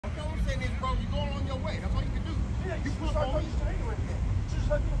saying is, bro, you going on your way. That's all you can do. Yeah, you push on me. Just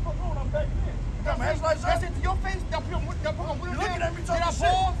let me the fuck on. I'm back in. That's it to your face. You're looking at me talking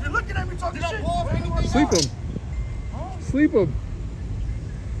shit. You're looking at me talking shit. Sleep him. Sleep him.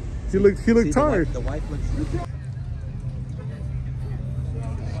 He looked tired. The wife looks sleepy.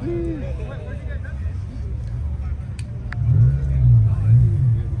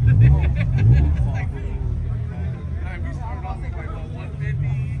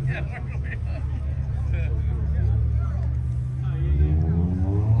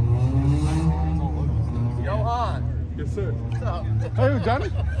 Yes, sir. Hey, Johnny.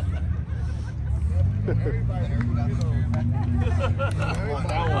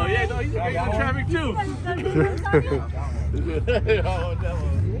 Oh yeah, no, he's in traffic too.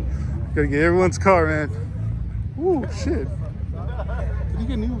 Gotta get everyone's car, man. Ooh, shit. Did you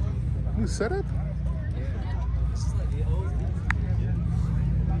get a new setup?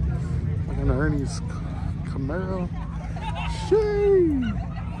 Like an Ernie's Camaro. Shit.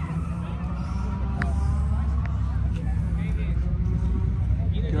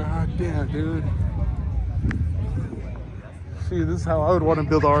 God damn, dude. See, this is how I would want to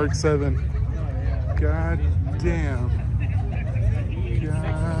build the RX-7. God damn.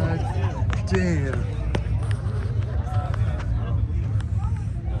 God damn.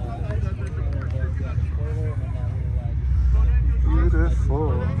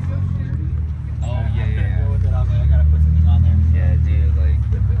 Beautiful. Oh, yeah. I gotta put something on there. Yeah, dude, like,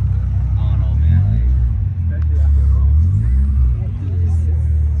 I don't know, man.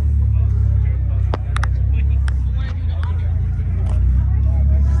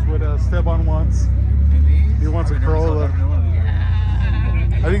 What Esteban wants. He wants a Corolla.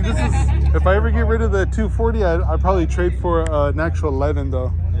 I think this is, if I ever get rid of the 240, I'd probably trade for an actual 11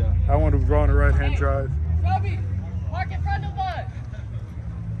 though. Yeah. I want to draw on a right-hand drive. Robbie, park in front of us.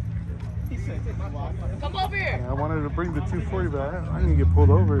 Come over here. Yeah, I wanted to bring the 240, but I didn't get pulled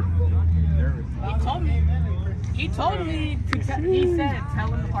over. He told me. He told me to. He said, "Tell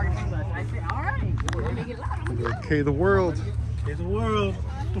him to park in front of us." I said, "All right." We're gonna make it loud. Okay, the world. Okay, the world.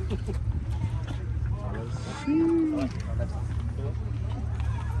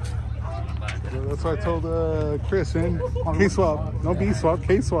 That's what I told Chris, man. K-swap, no B-swap,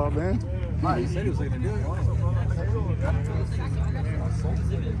 K-swap, man. He said he was going to do it.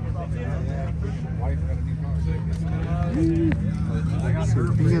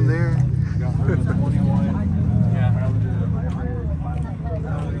 So being there.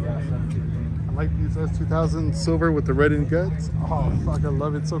 I like these S2000 silver with the red and guts. Oh, fuck, I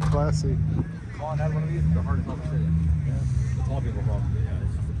love it. So classy. Colin had one of these. The hardest of the city. It's all people's problem.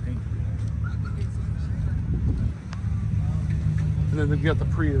 It's just a pain. And then you got the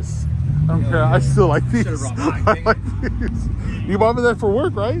Prius. I don't care. I still like these. I like these. You bought me that for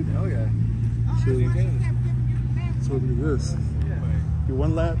work, right? Oh yeah. So look at this. Do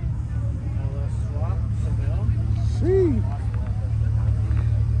one lap. See.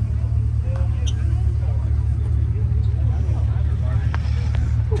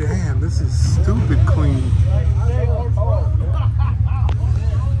 Damn, this is stupid clean.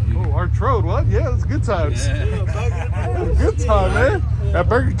 Oh, Arch Road, what? Yeah, it's good times. Yeah. Good time, man. At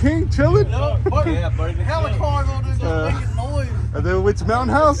Burger King, chilling. Yeah, hella cars on this making noise. And then which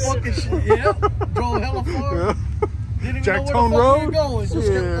Mountain House? Fucking shit, yeah. Drove hella far. Yeah. Didn't even Jack know Tone where the fuck Road? we going. Just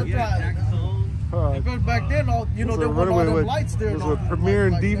kept Yeah. driving. Because back then, you know, there wasn't all them lights there. Was it Premiere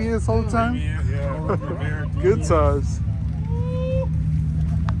and Devious all the time? Yeah. Good size.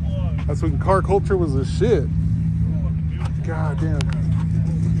 That's when car culture was a shit. God damn.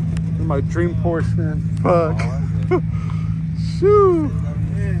 This is my dream Porsche, man. Fuck. Shoo.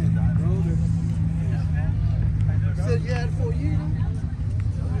 Said you had it for a year.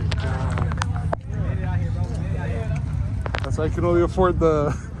 That's why I can only afford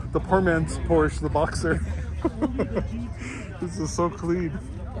the poor man's Porsche, the Boxer. This is so clean.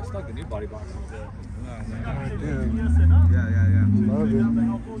 It's like the new body box. God damn. Yeah. Love it.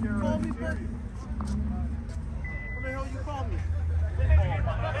 Call me, Bert. What the hell you call me?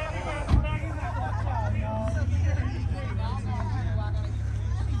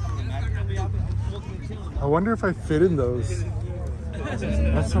 I wonder if I fit in those.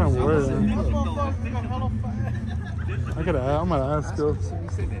 That's what I'm worried. I'm gonna ask though.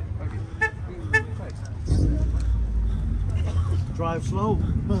 Drive slow.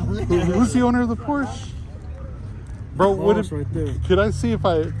 Who's the owner of the Porsche? Bro, what if, right there. could I see if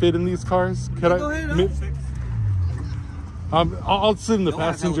I fit in these cars? Could I? I'll sit in the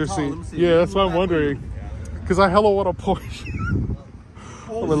passenger seat. Yeah, that's what I'm wondering. Because I hella want a Porsche.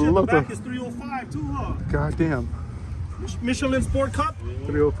 Oh, I would shit, love the back to. is 305 too, huh? God damn. Michelin Sport Cup.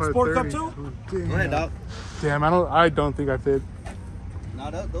 305 Sport Cup 30. too. Oh, damn. Go ahead, dog. Damn, I don't think I fit. No,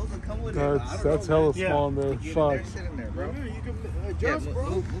 those will come with it. That's hella Yeah. small in there. Fuck. Sit in there, bro. Yeah, you can Yeah, adjust, bro.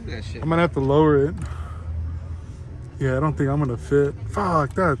 move that shit. I'm gonna have to lower it. Yeah, I don't think I'm gonna fit.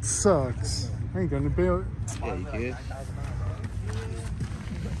 Fuck, that sucks. I ain't gonna be able. Yeah, you kid.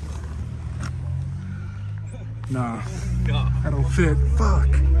 Nah, I don't fit. Fuck.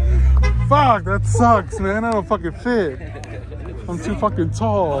 Fuck, that sucks, man. I don't fucking fit. I'm too fucking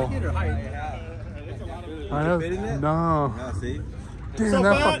tall. I have no. Yeah, see? Damn,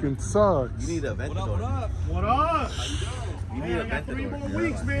 that fucking sucks. You need a vent. What up? You need a vent. 3 more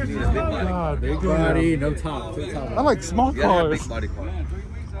weeks, man. You need a big body. God, Big body, no top. No top. I like small You gotta have a cars. big body car.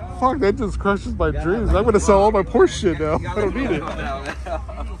 Fuck, that just crushes my dreams. I'm gonna sell all my Porsche shit now. I don't need it.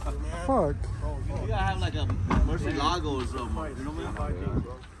 Fuck. You gotta have like a Murcielago or something. You know what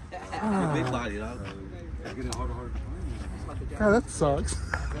I mean? Big body, dog. God, that sucks.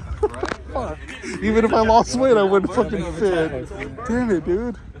 Fuck. Even if I lost weight, I wouldn't fucking fit. Damn it,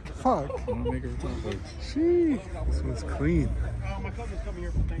 dude. Fuck. Gee, this one's clean. My cousin's coming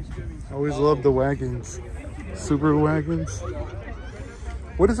here for Thanksgiving. I always love the wagons. Super wagons.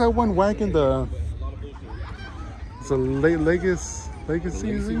 What is that one wagon? It's a Legacy,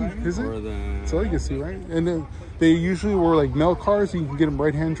 is it? It's a Legacy, right? And then they usually were like milk cars, so you can get them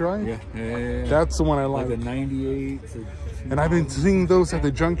right-hand drive. Yeah. That's the one I like. Like a 98. And I've been seeing those at the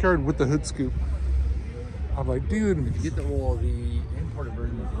junkyard with the hood scoop. I'm like, dude. Get the imported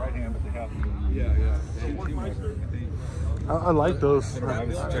version with the right hand, but they have I like those.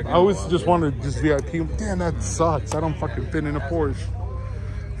 I always just wanted just VIP. Damn, that sucks. I don't fucking fit in a Porsche.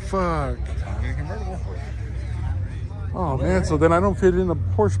 Fuck. Oh man, so then I don't fit in a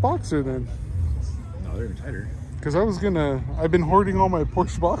Porsche Boxer then. No, they're even tighter. Cause I've been hoarding all my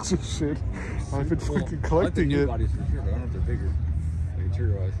Porsche Boxer shit. I've been fucking collecting it. Bodies for sure, but I don't know if they're bigger, like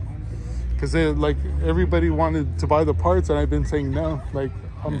interior-wise. Cause like everybody wanted to buy the parts, and I've been saying no. Like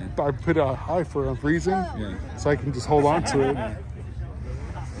I put it high for a reason, so I can just hold on to it.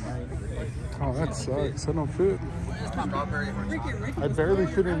 Oh, that sucks. I don't fit. I barely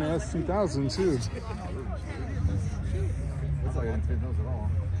fit in an S2000 too. Looks like I didn't fit those at all.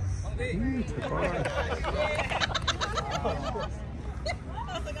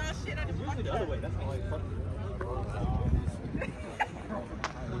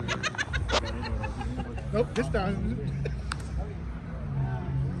 Nope, this time.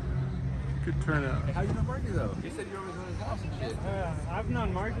 Good turnout. How you know Marky though? You said you always went to his house and shit. I've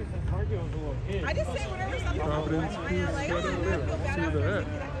known Marcus since Marcus was a little kid. I just say whatever something Providence, comes to mind. Like, oh, I feel bad see where after they're at.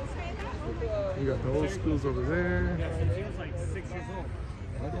 thinking I was fantastic. We got the old schools over there. Since he was like 6 years old.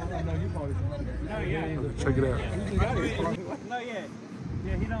 No, yeah. Check it out. No, yeah.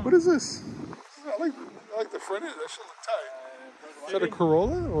 Yeah, he don't. What is this? I like the front end. That should look tight. Is that a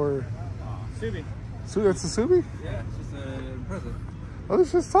Corolla or? Subi. So that's a Subi? Yeah, it's just a present. Oh,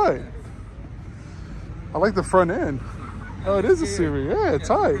 it's just tight. I like the front end. Oh, it is a Subi. Yeah, it's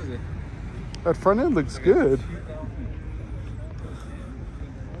tight. That front end looks good.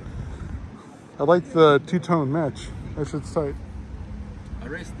 I like the two-tone match. That shit's tight. I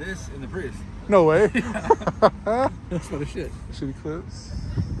raced this in the Prius. No way. That's what the shit. Shitty clips.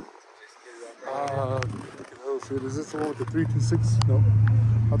 Look at those. Shit. Is this the one with the 326? No.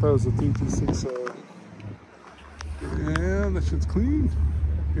 I thought it was a 326. Damn, that shit's clean.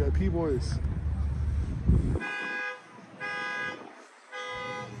 VIP boys.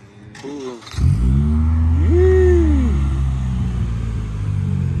 Ooh.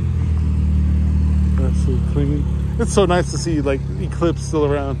 That's so clean. It's so nice to see like Eclipse still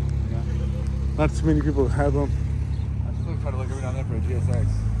around. Yeah. Not too many people have them. I just try to look every now and then for a GSX.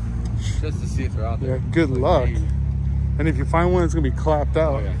 Just to see if they're out there. Yeah, good luck. And if you find one, it's gonna be clapped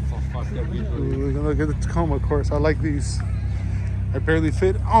out. Oh yeah, it's all fucked up. Ooh, look at the Tacoma, of course. I like these. I barely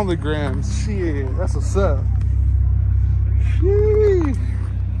fit on the grams. Shit, that's what's up. Sheesh.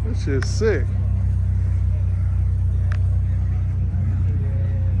 That shit's sick.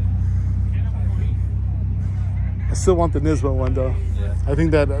 I still want the Nismo one though. Yeah. I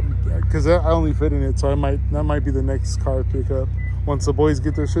think that because I only fit in it, so that might be the next car I pick up once the boys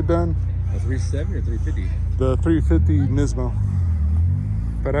get their shit done. A 370 or 350? The 350 Nismo.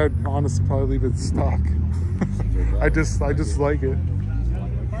 But I'd honestly probably leave it stock. I just like it.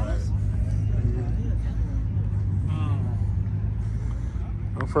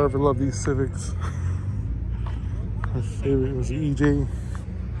 I'll forever love these Civics. My favorite was the EJ.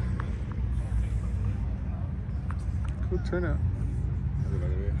 Good turnout.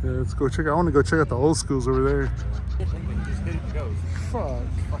 Yeah, let's go check. I want to go check out the old schools over there. Just hit it, it goes. Fuck.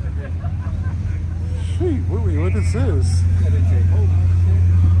 Sweet. Wait, what is this?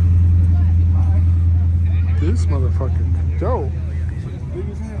 This motherfucker. Dope.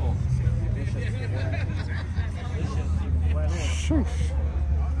 Sheesh.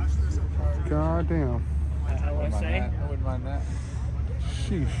 God damn. I would say. I wouldn't mind that.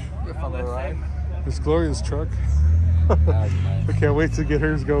 Sheesh. If I'm right. This Gloria's truck. That was nice. I can't wait to get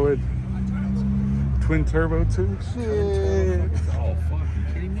hers going. Twin turbo too. Shit. Oh, fuck.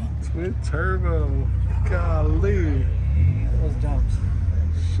 You kidding me? Twin turbo. Golly. Those jumps.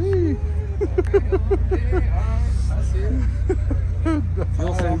 Sheesh. I see it.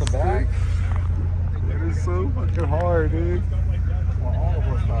 Feels on the back. It is so fucking hard, dude. Well, all the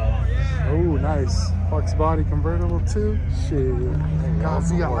horsepower. Oh, nice. Fox body convertible too. Shit. God,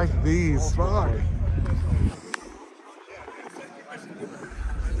 see, I like these. Fuck.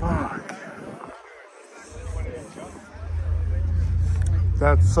 Fuck.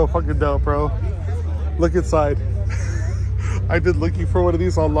 That's so fucking dope, bro. Look inside. I've been looking for one of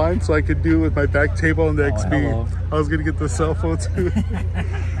these online so I could do it with my back table on the XB. Hello. I was gonna get the cell phone too.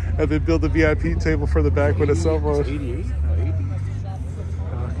 And then build a VIP table for the back with a cell phone. 88? No, 80.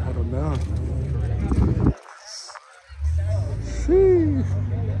 I don't know. Sheesh.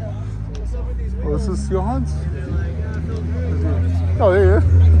 Oh, is this Johan's? Oh, there you are.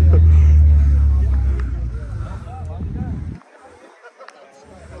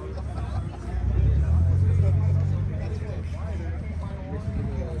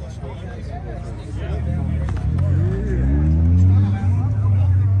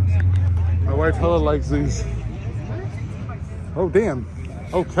 My wife hella likes these. Oh, damn.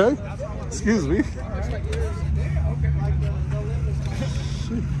 Okay. Excuse me.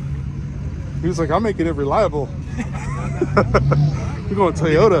 He was like, I'm making it reliable. We're going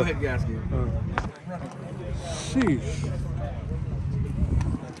Toyota. Sheesh.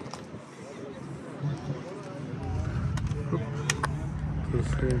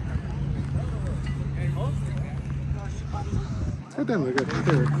 God damn, I got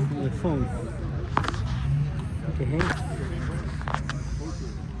hair on my phone. What the hell?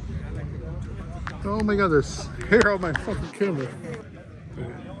 Oh my god, there's hair on my fucking camera.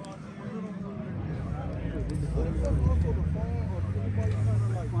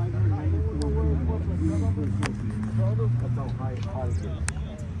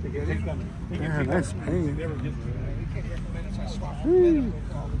 Yeah, nice paint. Woo.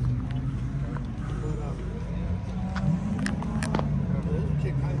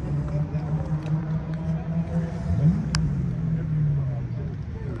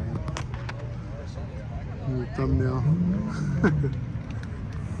 Thumbnail.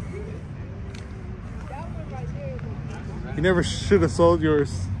 You never should have sold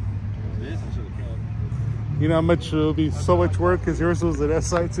yours. You know how much it would be so much work because yours was an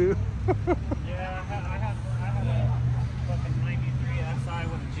SI too? Yeah, I have a fucking 93 SI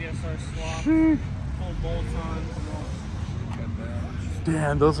with a GSR swap, full bolt-on.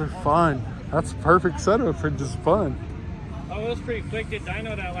 Damn, those are fun. That's a perfect setup for just fun. Oh, it was pretty quick. Did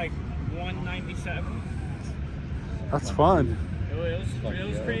dyno at like 197? That's fun. It was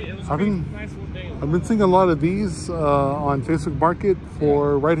pretty nice little day. I've been seeing a lot of these on Facebook Market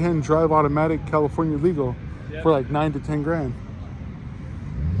for right-hand drive automatic California legal for like 9 to 10 grand.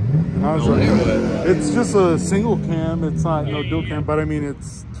 And I was like, it's just a single cam. It's not no dual cam, but I mean,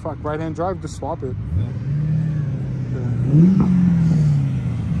 it's fuck right-hand drive. Just swap it.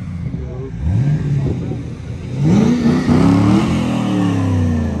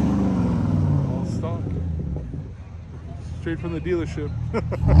 All stock. Straight from the dealership.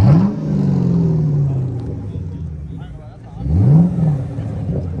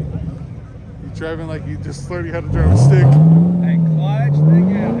 Driving like you just learning how to drive a stick. Hey, clutch,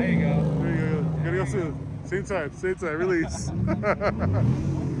 yeah, there you go. There you go. Gotta go soon. Same side, release. There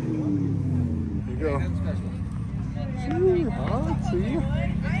you go. Gee, hot, see?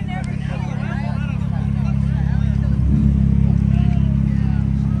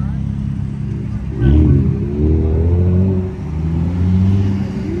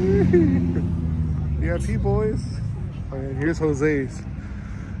 VIP boys. Oh, yeah, here's Jose's.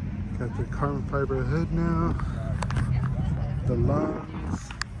 Got the carbon fiber hood now. The lungs.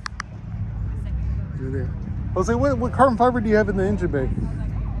 There. Jose, what carbon fiber do you have in the engine bay?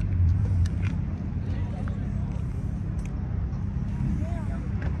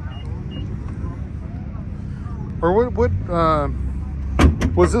 Or what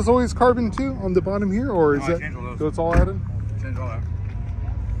was this always carbon too on the bottom here, or is that so it's all added? Changed all that.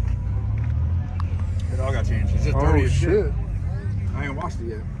 It all got changed. It's just dirty as shit. I ain't washed it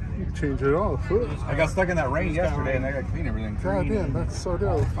yet. Change it all. I got stuck in that rain yesterday and I got to clean everything. God damn, that's so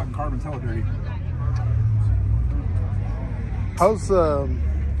dope. Fucking carbon's hella dirty. How's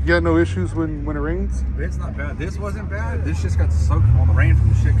you got no issues when it rains? It's not bad. This wasn't bad. This just got soaked from all the rain from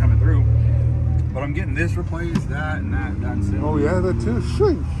the shit coming through. But I'm getting this replaced, that, and that, and that. Oh yeah, that too.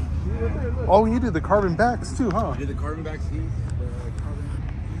 Sheesh. Oh, you did the carbon backs too, huh? I did the carbon back seats.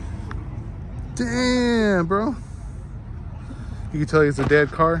 Damn, bro. You can tell it's a dad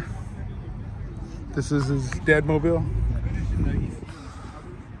car. This is his dad mobile.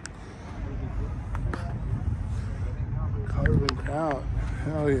 Carbon out.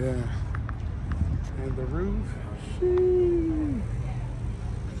 Hell yeah. And the roof. Sheesh.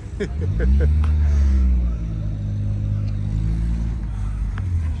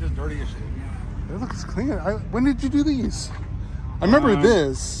 It's just dirty as shit. It looks clean. When did you do these? I remember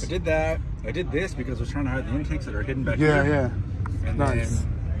this. I did that. I did this because I was trying to hide the intakes that are hidden back here. Yeah, yeah. And Nice. then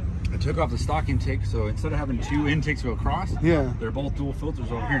I took off the stock intake, so instead of having 2 intakes go across, Yeah. they're both dual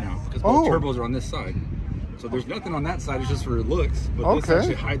filters over here now because both Oh. turbos are on this side. So there's nothing on that side, it's just for looks, but this Okay.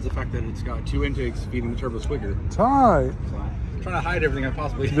 actually hides the fact that it's got 2 intakes feeding the turbos quicker. Tight. So I'm trying to hide everything I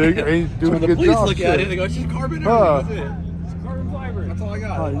possibly They can. ain't So doing when a the good police job, look at shit. it, they go, it's just carbon, Huh. that's it. It's carbon fiber. That's all I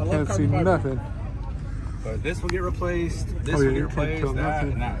got. Oh, I you love can't see carbon fiber. nothing. But this will get replaced, this Oh, will yeah, get you can't replaced, tell that,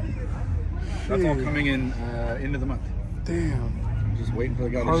 nothing. and that. That's all Shit. coming in end of the month. Damn. I'm just waiting for the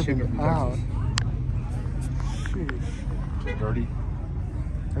guy to ship it Carbon from out. Texas. Sheesh. So dirty.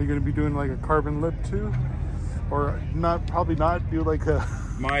 Are you gonna be doing like a carbon lip too? Or not, probably not, do like a...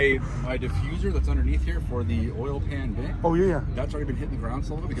 My diffuser that's underneath here for the oil pan vent, Oh yeah, yeah. that's already been hitting the ground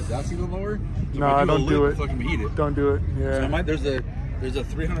slowly because that's even lower. So No, if I I don't do a it. lip, fucking heat it. Don't do it, So I yeah. might, there's a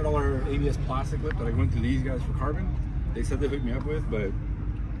 $300 ABS plastic lip that I went to these guys for carbon. They said they hooked me up with, but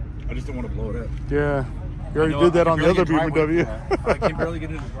I just don't want to blow it up. Yeah. You already I know did that I on can the barely other get driveway. BMW. Yeah, I can barely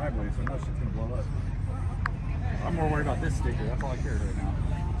get into the driveway, so now shit's gonna blow up. I'm more worried about this sticker. That's all I care right now.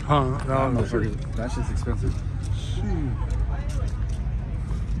 Huh, no, sure. That shit's expensive. Shoot.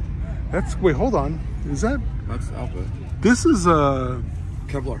 That's, wait, hold on. Is that, That's Alpha. this is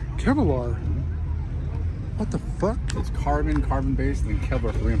Kevlar. Kevlar. What the fuck? It's carbon based, and then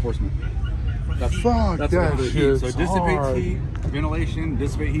Kevlar for reinforcement. That's Fuck, that's that what for the heat. shit's So it dissipates hard. heat, ventilation,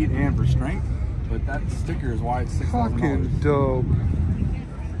 dissipate heat, and for strength. But that sticker is why it's $6,000. Fucking dope.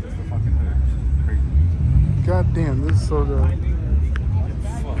 That's the fucking hood. It's crazy. God damn, this is so dope.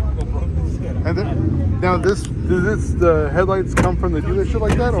 And then, now this, the headlights come from the dealership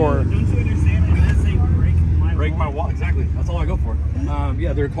like that, or? Break my wall, exactly. That's all I go for.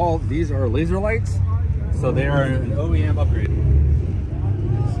 Yeah, they're called, these are laser lights. So they are an OEM upgrade.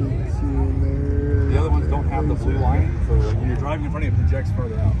 The other ones don't have the blue line, so when you're driving in front of you, it projects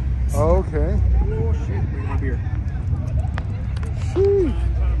further out. Okay. Oh shit, bring my beer.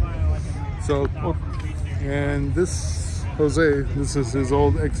 So, and this, Jose, this is his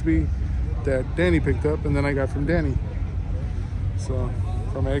old XB that Danny picked up, and then I got from Danny. So,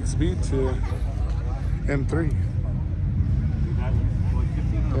 from XB to M3.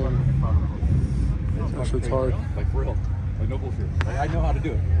 That shit's hard. Like for real. Like no bullshit. Like I know how to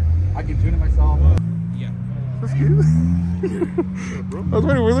do it. I can tune it myself. Yeah. That's cute. I was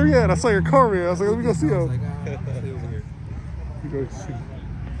waiting, where you at? I saw your car, man. I was like, let me go see him. You go see.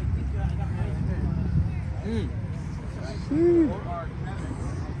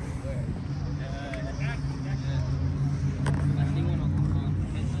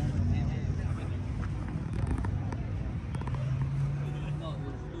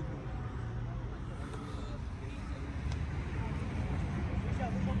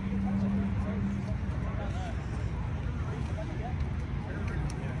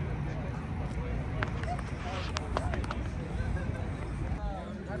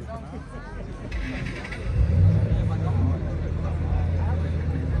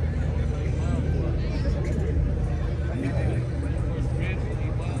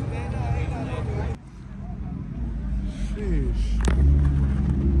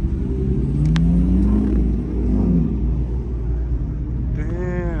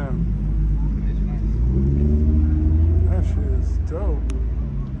 Damn. That shit is dope.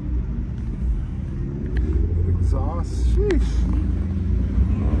 Exhaust. Sheesh.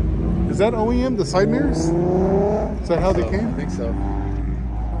 Is that OEM, the side mirrors? Is that how they I came? think so.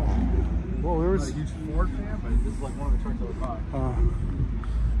 Whoa, there I'm was. not a huge Ford fan, but this is like one of the trucks I would buy.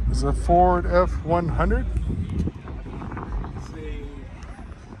 This is a Ford F100.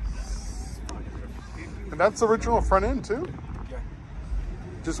 And that's the original front end too? Yeah.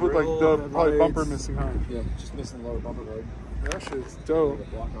 Just with like the Grill, probably bumper headlights. missing, huh? Yeah, just missing the lower bumper guard. That shit's dope. The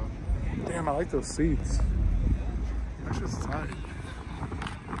block off. Damn, I like those seats. That shit's tight.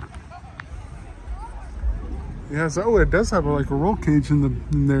 Yeah, so, oh, it does have like a roll cage in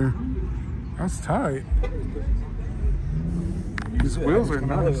there. That's tight. These wheels are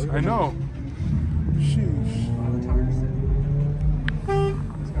nice. I know. Sheesh.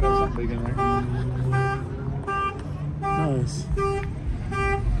 It's got something big in there. Nice.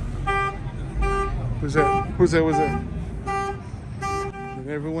 Who's that? Who's that? Who's that? And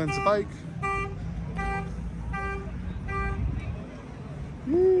everyone's bike.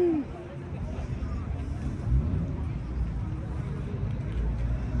 Woo.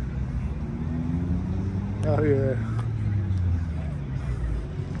 Oh yeah.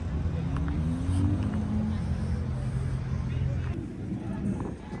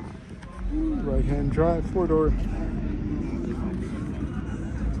 Right hand drive, 4-door.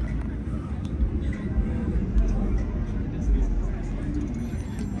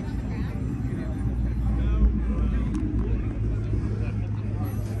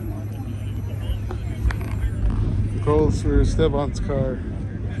 Goals for Esteban's car.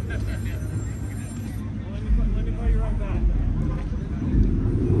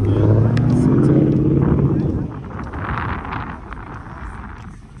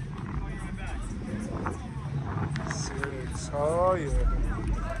 Oh yeah.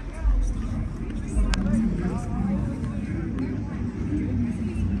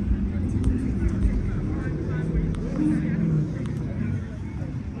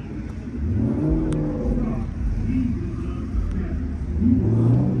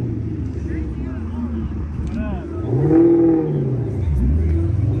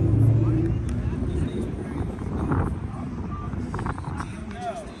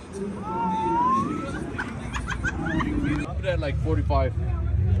 Put it at like 45.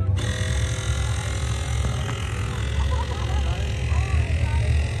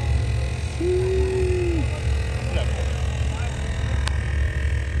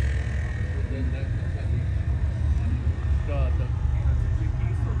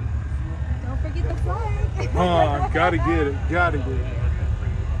 Don't forget the flag. Oh, gotta get it. Gotta get it.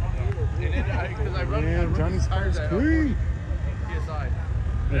 Damn, Johnny's car's sweet. PSI.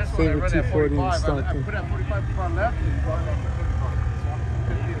 My favorite 240 in I Stockton. put at 45 front left and going on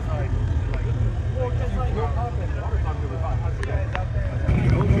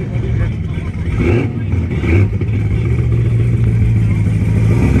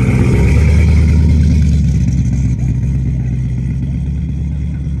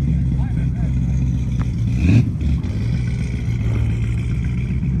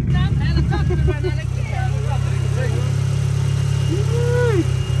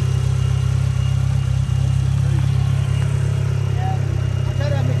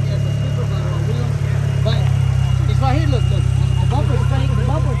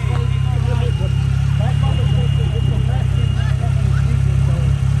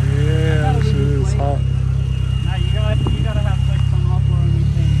Yeah, this is hot. Now you gotta have flex on off road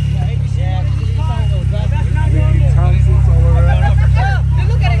anything. Mickey Thompson's all around.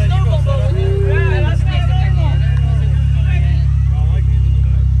 Look at his normal boat. Yeah, that's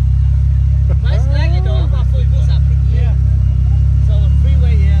nice leggy though. About 40 boots up. Yeah. So on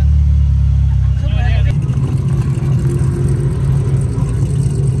freeway, yeah.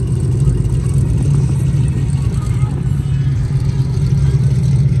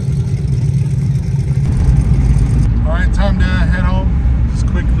 All right, time to head home. Just a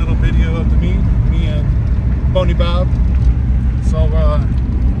quick little video of the me and Boney Bob. So,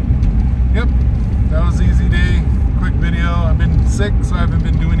 yep, that was an easy day. Quick video. I've been sick, so I haven't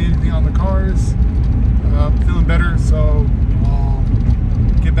been doing anything on the cars. Feeling better, so I'll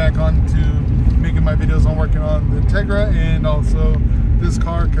get back on to making my videos on working on the Integra and also this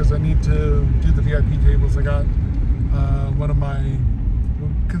car because I need to do the VIP tables. I got one of my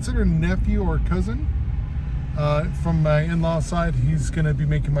considered nephew or cousin from my in-law side. He's gonna be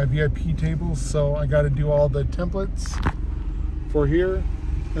making my VIP tables, so I got to do all the templates for here,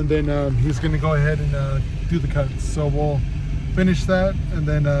 and then he's gonna go ahead and do the cuts. So we'll finish that and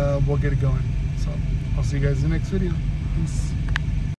then we'll get it going. So I'll see you guys in the next video. Peace.